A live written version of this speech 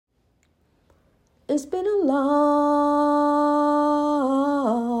It's been a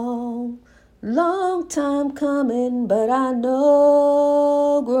long time coming, but I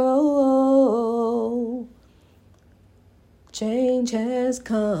know grow. Change has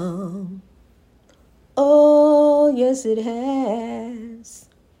come. Oh, yes, it has.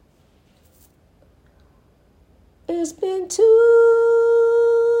 It's been too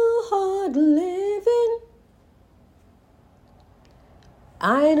hard living.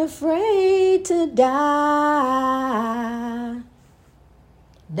 I ain't afraid to die.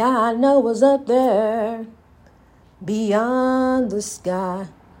 Now I know what's up there beyond the sky.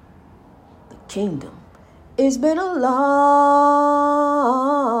 The kingdom. It's been a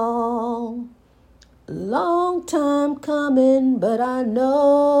long time coming, but I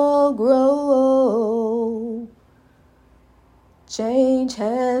know grow. Change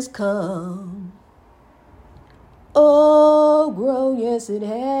has come. Oh, grow, yes it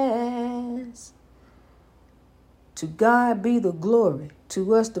has. To God be the glory,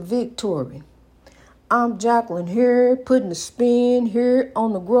 to us the victory. I'm Jacqueline here, putting a spin here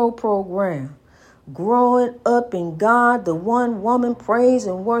on the Grow program. Growing up in God, the one woman praise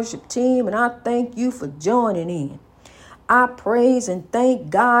and worship team, and I thank you for joining in. I praise and thank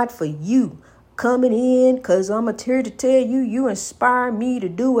God for you coming in, because I'm here to tell you, you inspire me to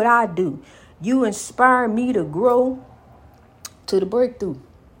do what I do. You inspire me to grow to the breakthrough.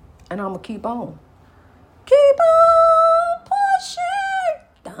 And I'm going to keep on. Keep on pushing.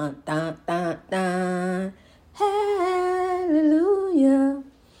 Dun, dun, dun, dun. Hallelujah.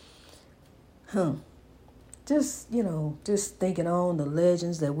 Just thinking on the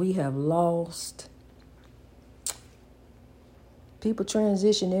legends that we have lost. People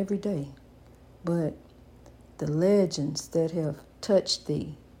transition every day. But the legends that have touched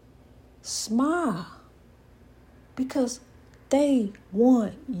thee, smile, because they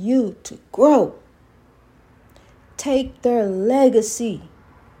want you to grow. Take their legacy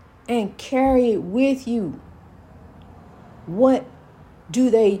and carry it with you. What do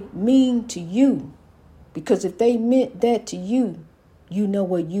they mean to you? Because if they meant that to you, you know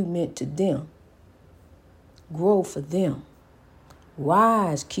what you meant to them. Grow for them.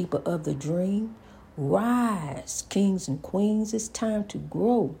 Rise, keeper of the dream. Rise, kings and queens. It's time to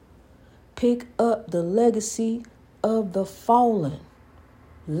grow. Pick up the legacy of the fallen.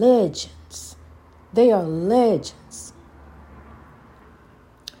 Legends. They are legends.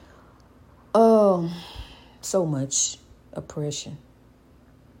 So much oppression.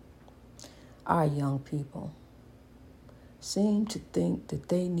 Our young people seem to think that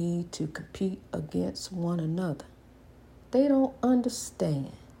they need to compete against one another. They don't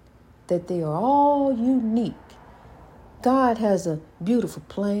understand that they are all unique. God has a beautiful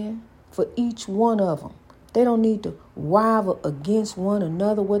plan for each one of them. They don't need to rival against one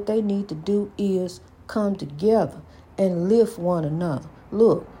another. What they need to do is come together and lift one another.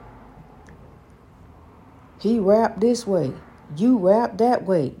 Look, he rapped this way. You rap that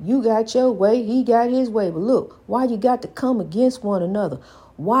way. You got your way. He got his way. But look, why you got to come against one another?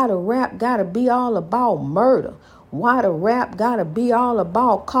 Why the rap got to be all about murder? Why the rap got to be all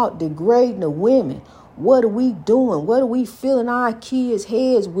about caught degrading the women? What are we doing? What are we filling our kids'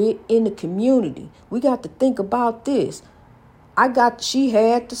 heads with in the community? We got to think about this. She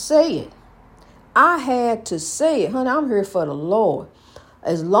had to say it. I had to say it. Honey, I'm here for the Lord.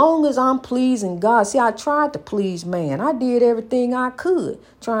 As long as I'm pleasing God. See, I tried to please man. I did everything I could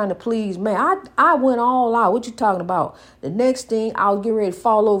trying to please man. I went all out. What you talking about? The next thing, I was getting ready to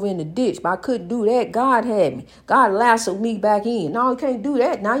fall over in the ditch, but I couldn't do that. God had me. God lassoed me back in. No, you can't do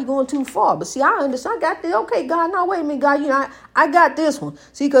that. Now you're going too far. But see, I understand. I got this. Okay, God, now wait a minute, God. I got this one.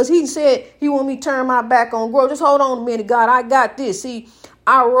 See, because he said he want me to turn my back on growth. Just hold on a minute, God. I got this. See,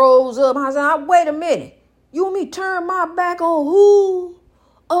 I rose up. I said, wait a minute. You want me to turn my back on who?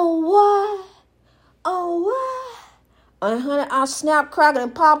 On what? On what? And honey, I snapped, crackled,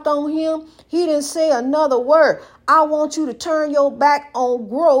 and popped on him. He didn't say another word. I want you to turn your back on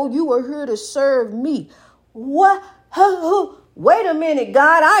grow. You are here to serve me. What? Wait a minute,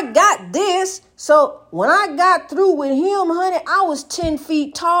 God. I got this. So when I got through with him, honey, I was 10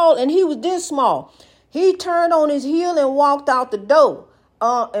 feet tall and he was this small. He turned on his heel and walked out the door.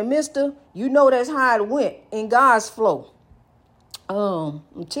 And mister, you know that's how it went in God's flow. I'm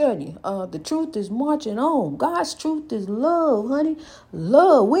telling you, the truth is marching on. God's truth is love, honey.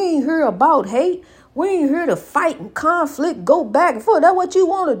 Love. We ain't here about hate. We ain't here to fight and conflict, go back and forth. That's what you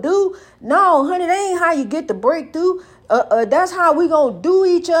want to do? No, honey, that ain't how you get the breakthrough. That's how we gonna do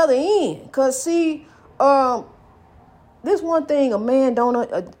each other in. Cause see, this one thing a man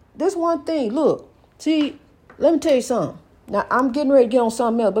don't. This one thing. Look, see, let me tell you something. Now I'm getting ready to get on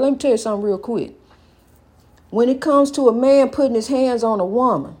something else, but let me tell you something real quick. When it comes to a man putting his hands on a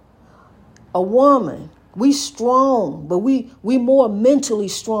woman, we strong, but we more mentally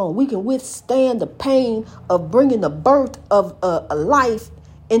strong. We can withstand the pain of bringing the birth of a life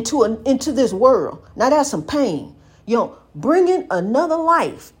into this world. Now that's some pain. Bringing another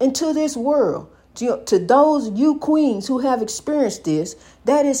life into this world. To those of you queens who have experienced this,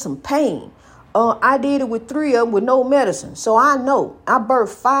 that is some pain. I did it with 3 of them with no medicine. So I know. I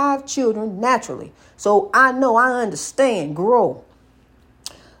birthed 5 children naturally. So I know, I understand, grow.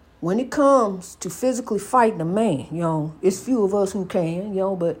 When it comes to physically fighting a man, it's few of us who can,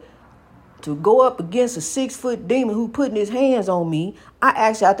 but to go up against a 6-foot demon who putting his hands on me, I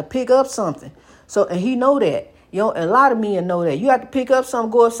actually have to pick up something. So, and he know that, and a lot of men know that. You have to pick up something,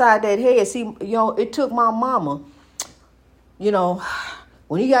 go upside that head. See, it took my mama,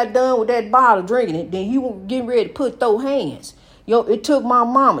 when he got done with that bottle drinking it, then he was getting ready to put those hands. It took my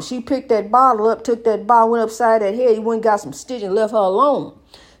mama. She picked that bottle up, took that bottle, went upside that head. He went and got some stitch and left her alone.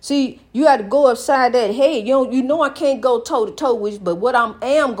 See, you had to go upside that head. You know I can't go toe to toe with you, but what I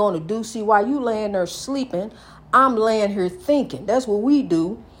am going to do, see, while you laying there sleeping, I'm laying here thinking. That's what we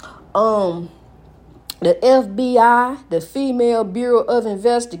do. The FBI, the Female Bureau of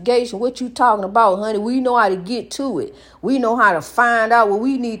Investigation, what you talking about, honey? We know how to get to it. We know how to find out what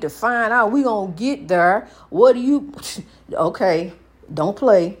we need to find out. We gonna get there. What do you... Okay, don't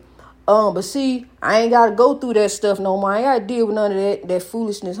play. But see, I ain't got to go through that stuff no more. I ain't got to deal with none of that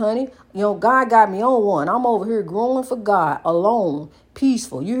foolishness, honey. God got me on one. I'm over here growing for God, alone,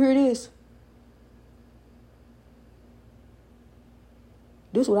 peaceful. You hear this?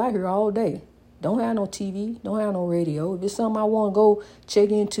 This is what I hear all day. Don't have no TV, don't have no radio. If it's something I want to go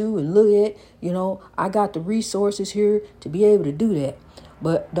check into and look at, I got the resources here to be able to do that.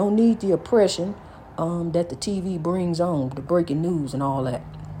 But don't need the oppression that the TV brings on, the breaking news and all that.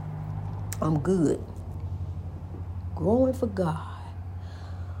 I'm good. Growing for God.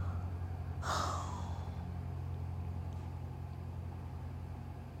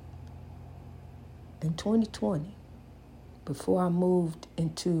 In 2020, before I moved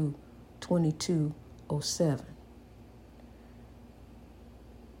into 2207,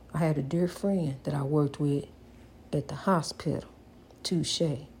 I had a dear friend that I worked with at the hospital, Touche.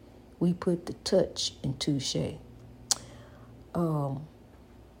 We put the touch in Touche.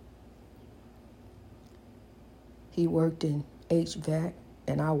 He worked in HVAC,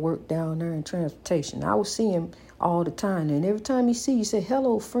 and I worked down there in transportation. I would see him all the time, and every time he see you, say,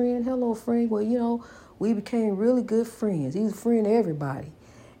 hello, friend, hello, friend. Well, we became really good friends. He was a friend to everybody.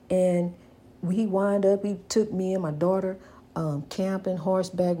 And he took me and my daughter camping,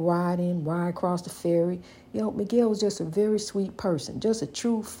 horseback riding, ride across the ferry. Miguel was just a very sweet person, just a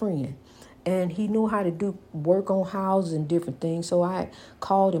true friend. And he knew how to do work on houses and different things. So I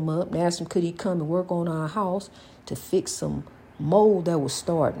called him up and asked him, could he come and work on our house to fix some mold that was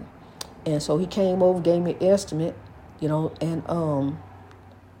starting. And so he came over, gave me an estimate, and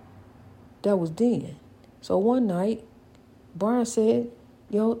that was then. So one night, Brian said,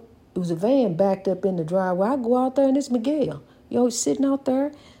 it was a van backed up in the driveway. I go out there and it's Miguel. He's sitting out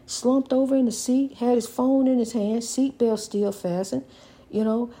there, slumped over in the seat, had his phone in his hand, seatbelt still fastened,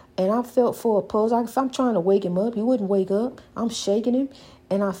 and I felt for a pulse. If I'm trying to wake him up, he wouldn't wake up. I'm shaking him,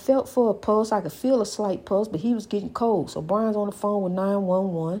 and I felt for a pulse. I could feel a slight pulse, but he was getting cold. So Brian's on the phone with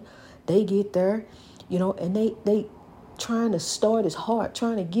 911. They get there, and they trying to start his heart,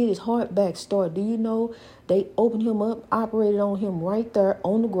 trying to get his heart back started. Do you know they opened him up, operated on him right there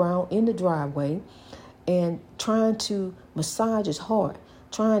on the ground in the driveway, and trying to massage his heart,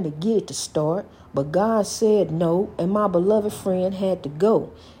 trying to get it to start. But God said no, and my beloved friend had to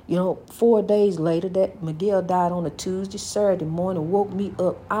go. 4 days later, that Miguel died on a Tuesday. Saturday morning woke me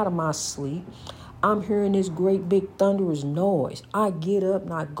up out of my sleep. I'm hearing this great big thunderous noise. I get up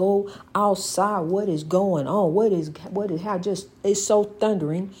and I go outside. What is going on? It's so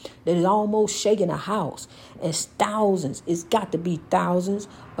thundering that it's almost shaking a house. It's got to be thousands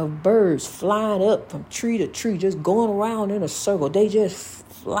of birds flying up from tree to tree, just going around in a circle. They just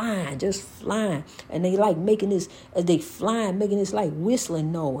flying. And they like making this, as they flying, making this like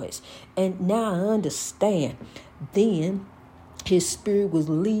whistling noise. And now I understand. Then his spirit was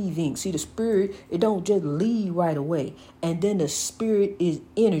leaving. See, the spirit, it don't just leave right away. And then the spirit is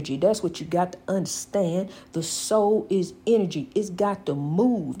energy. That's what you got to understand. The soul is energy. It's got to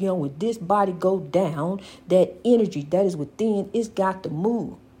move. When this body go down, that energy that is within, it's got to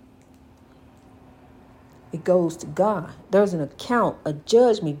move. It goes to God. There's an account, a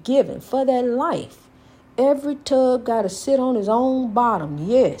judgment given for that life. Every tub got to sit on his own bottom.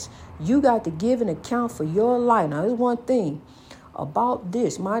 Yes, you got to give an account for your life. Now, there's one thing about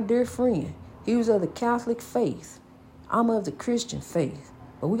this, my dear friend. He was of the Catholic faith. I'm of the Christian faith.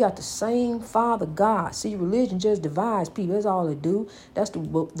 But we got the same Father God. See, religion just divides people. That's all it do. That's the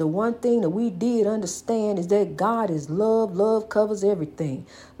one thing that we did understand is that God is love. Love covers everything.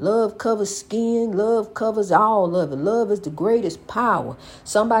 Love covers skin. Love covers all of it. Love is the greatest power.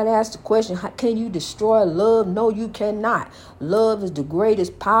 Somebody asked the question, how can you destroy love? No, you cannot. Love is the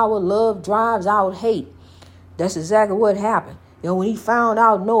greatest power. Love drives out hate. That's exactly what happened. When he found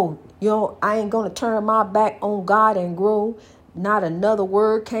out, no, I ain't going to turn my back on God and grow. Not another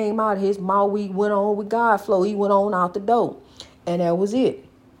word came out of his mouth. We went on with God flow. He went on out the door. And that was it.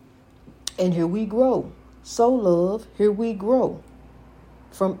 And here we grow. So love, here we grow.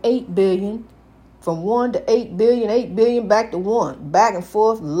 From 8 billion, from 1 to 8 billion, 8 billion back to 1. Back and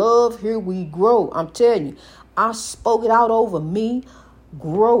forth, love, here we grow. I'm telling you, I spoke it out over me,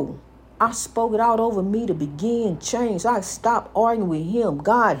 grow. I spoke it out over me to begin change. So I stopped arguing with him.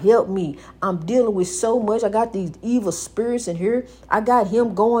 God help me. I'm dealing with so much. I got these evil spirits in here. I got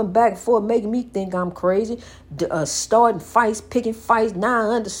him going back and forth, making me think I'm crazy. Starting fights, picking fights. Now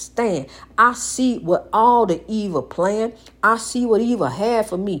I understand. I see what all the evil plan. I see what evil had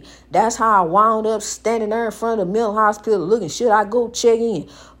for me. That's how I wound up standing there in front of the mental hospital looking, should I go check in?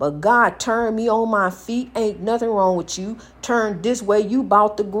 But God turned me on my feet. Ain't nothing wrong with you. Turn this way, you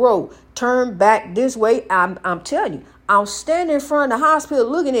about to grow. Turn back this way. I'm telling you, I'm standing in front of the hospital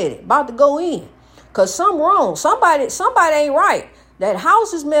looking at it, about to go in. Because something wrong. Somebody ain't right. That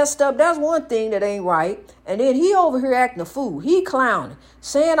house is messed up. That's one thing that ain't right. And then he over here acting a fool. He clowning,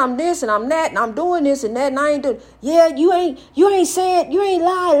 saying I'm this and I'm that and I'm doing this and that and I ain't doing. Yeah, you ain't saying, you ain't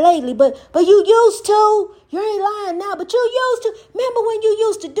lying lately, but you used to. You ain't lying now, but you used to. Remember when you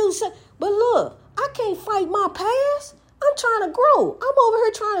used to do something? But look, I can't fight my past. I'm trying to grow. I'm over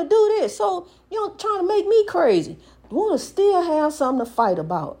here trying to do this. So, trying to make me crazy. Want to still have something to fight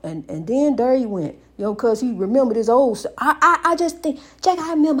about. And then there he went. Because he remembered his old stuff. I just think, Jack,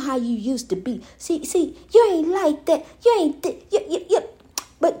 I remember how you used to be. See, you ain't like that. You ain't,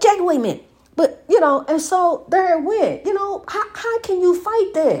 but Jack, wait a minute. But, and so there it went. How can you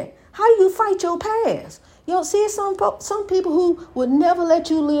fight that? How do you fight your past? See, some people who would never let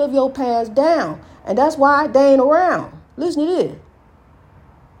you live your past down. And that's why they ain't around. Listen to this.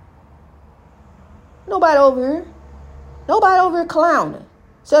 Nobody over here clowning.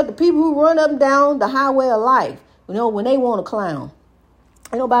 Except the people who run up and down the highway of life, when they want to clown.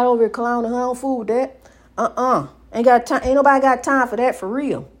 Ain't nobody over here clowning. I don't fool with that. Ain't nobody got time for that, for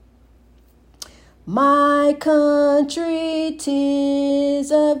real. My country,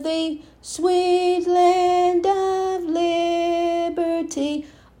 'tis of thee, sweet land of liberty.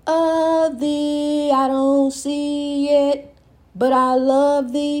 Of thee I don't see it, but I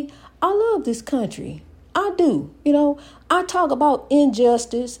love thee. I love this country. I do. I talk about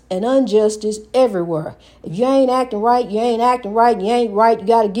injustice and injustice everywhere. If you ain't acting right, you ain't acting right. You ain't right, you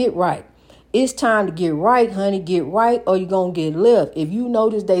got to get right. It's time to get right, honey. Get right or you're going to get left. If you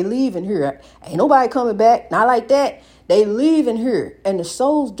notice they leaving here, ain't nobody coming back. Not like that. They leaving here and the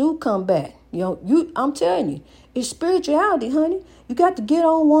souls do come back. I'm telling you, it's spirituality, honey. You got to get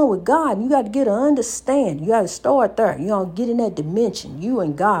on one with God. You got to get to understand. You got to start there. Get in that dimension. You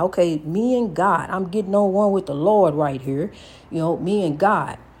and God. Okay, me and God. I'm getting on one with the Lord right here. Me and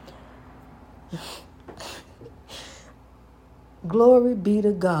God. Glory be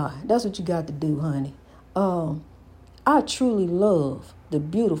to God. That's what you got to do, honey. I truly love the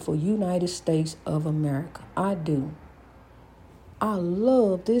beautiful United States of America. I do. I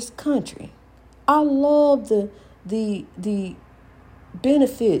love this country. I love the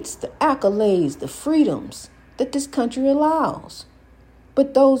benefits, the accolades, the freedoms that this country allows.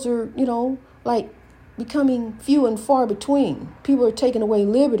 But those are, becoming few and far between. People are taking away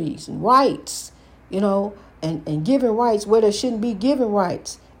liberties and rights, and giving rights where there shouldn't be given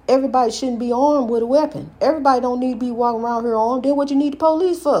rights. Everybody shouldn't be armed with a weapon. Everybody don't need to be walking around here armed. Then what you need the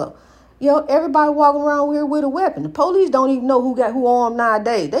police for? Everybody walking around here with a weapon. The police don't even know who armed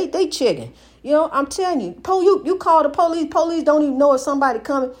nowadays. They checking. I'm telling you, you call the police. Police don't even know if somebody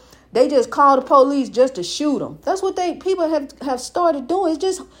coming. They just call the police just to shoot them. That's what people have started doing. It's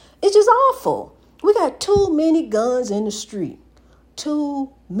just awful. We got too many guns in the street.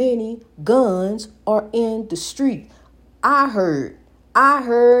 Too many guns are in the street. I heard.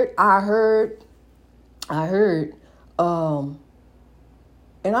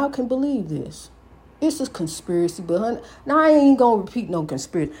 And I can believe this. It's a conspiracy, but honey, now I ain't gonna repeat no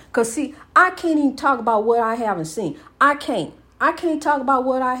conspiracy. Cause see, I can't even talk about what I haven't seen. I can't talk about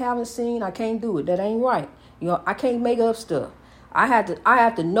what I haven't seen. I can't do it. That ain't right. I can't make up stuff. I have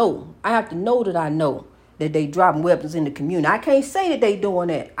to know. I have to know that I know that they dropping weapons in the community. I can't say that they doing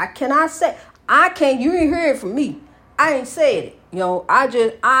that. I cannot say. I can't, you ain't hear it from me. I ain't said it.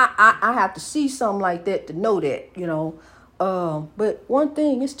 I have to see something like that to know that, But one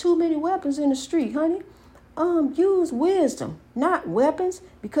thing, it's too many weapons in the street, honey. Use wisdom, not weapons,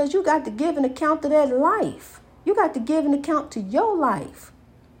 because you got to give an account to that life. You got to give an account to your life.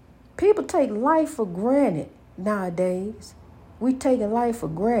 People take life for granted nowadays. We taking life for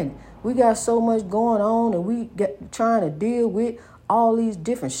granted. We got so much going on, and we get trying to deal with all these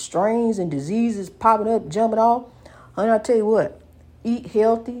different strains and diseases popping up, jumping off. And I tell you what, eat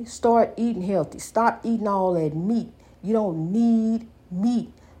healthy. Start eating healthy. Stop eating all that meat. You don't need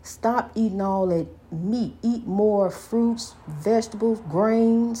meat. Stop eating all that meat. Eat more fruits, vegetables,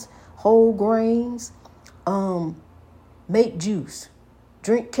 grains, whole grains. Make juice.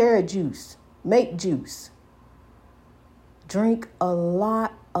 Drink carrot juice. Make juice. Drink a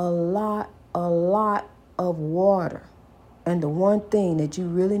lot of water. And the one thing that you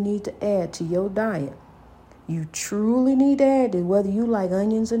really need to add to your diet, you truly need to add it, whether you like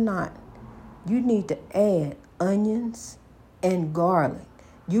onions or not. You need to add onions and garlic.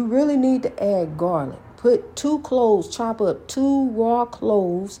 You really need to add garlic. Put 2 cloves, chop up 2 raw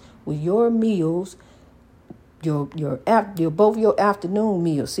cloves with your meals, your both your afternoon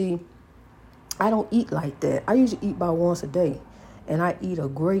meals. See, I don't eat like that. I usually eat about once a day, and I eat a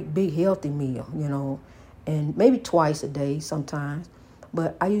great big healthy meal, and maybe twice a day sometimes.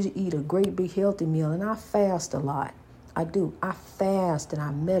 But I usually eat a great big healthy meal, and I fast a lot. I do. I fast and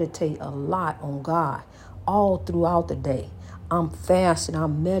I meditate a lot on God all throughout the day. I'm fasting,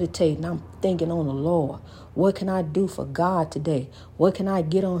 I'm meditating, I'm thinking on the Lord. What can I do for God today? What can I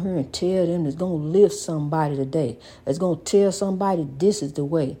get on here and tell them that's going to lift somebody today? That's going to tell somebody this is the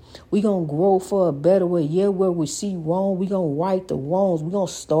way. We're going to grow for a better way. Yeah, where we see wrong, we're going to right the wrongs. We're going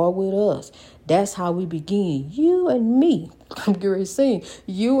to start with us. That's how we begin. You and me. I'm getting ready to sing.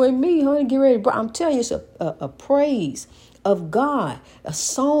 You and me, honey, get ready. I'm telling you, it's a praise of God. A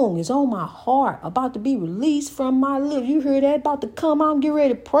song is on my heart, about to be released from my lips. You hear that about to come out? Get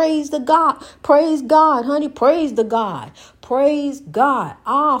ready to praise the God. Praise God, honey. Praise the God. Praise God.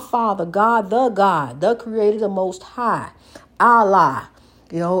 Our Father, God, the Creator, the Most High. Allah,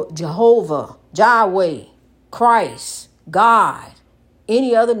 Jehovah, Yahweh, Christ, God.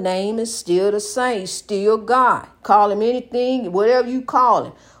 Any other name is still the same, still God. Call him anything, whatever you call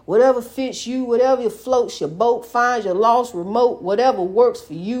him. Whatever fits you, whatever floats your boat, finds your lost remote, whatever works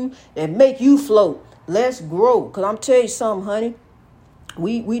for you that make you float. Let's grow. Because I'm telling you something, honey.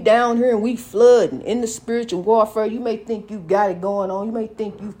 We down here and we flooding in the spiritual warfare. You may think you got it going on. You may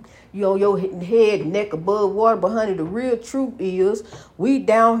think your head, neck above water. But honey, the real truth is we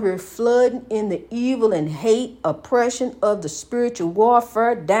down here flooding in the evil and hate, oppression of the spiritual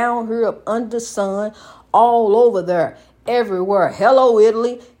warfare down here up under the sun, all over there. Everywhere. Hello,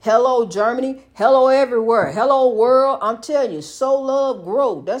 Italy. Hello, Germany. Hello, everywhere. Hello, world. I'm telling you, sow, love,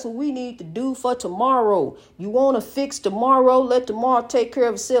 grow. That's what we need to do for tomorrow. You want to fix tomorrow? Let tomorrow take care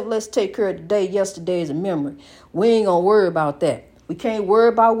of itself. Let's take care of today. Yesterday is a memory. We ain't going to worry about that. We can't worry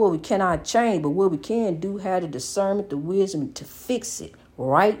about what we cannot change, but what we can do, have the discernment, the wisdom to fix it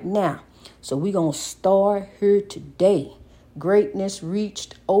right now. So we're going to start here today. Greatness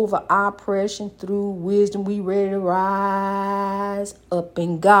reached over oppression through wisdom. We ready to rise up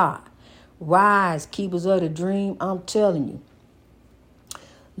in God. Rise, keepers of the dream. I'm telling you.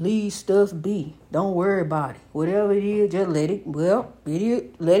 Leave stuff be. Don't worry about it. Whatever it is, just let it go.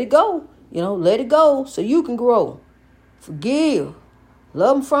 Let it go so you can grow. Forgive.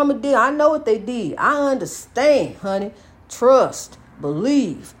 Love them from a deal. I know what they did. I understand, honey. Trust.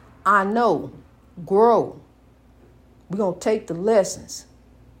 Believe. I know. Grow. We're going to take the lessons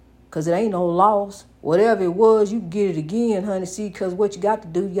because it ain't no loss. Whatever it was, you can get it again, honey. See, because what you got to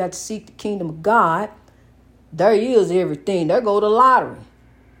do, you got to seek the kingdom of God. There is everything. There go the lottery.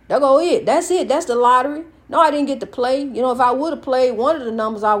 There go it. That's it. That's the lottery. No, I didn't get to play. If I would have played one of the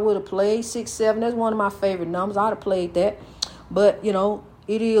numbers, I would have played 6, 7. That's one of my favorite numbers. I'd have played that. But,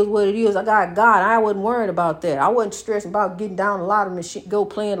 it is what it is. I got God. I wasn't worried about that. I wasn't stressing about getting down the lottery machine, go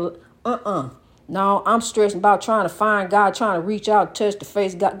playing. No, I'm stressing about trying to find God, trying to reach out, touch the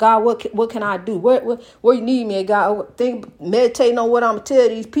face. God, what can I do? Where you need me, God? Meditating on what I'm going to tell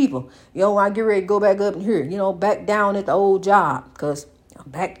these people. When I get ready to go back up in here, back down at the old job. Because I'm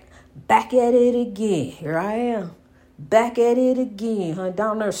back at it again. Here I am. Back at it again, honey.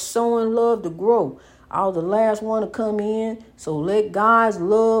 Down there sowing love to grow. I was the last one to come in. So let God's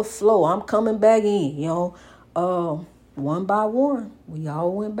love flow. I'm coming back in, one by one, we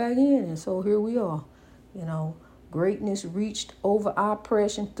all went back in, and so here we are. Greatness reached over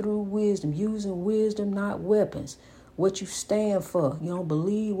oppression through wisdom, using wisdom, not weapons. what you stand for. You don't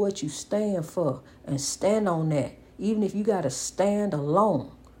believe what you stand for, and stand on that. Even if you got to stand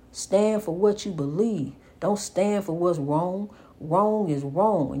alone, stand for what you believe. Don't stand for what's wrong. Wrong is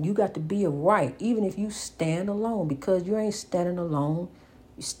wrong, and you got to be right, even if you stand alone, because you ain't standing alone.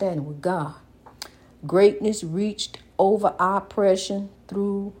 You're standing with God. Greatness reached over oppression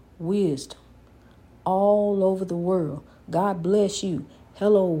through wisdom all over the world. God bless you.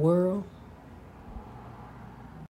 Hello, world.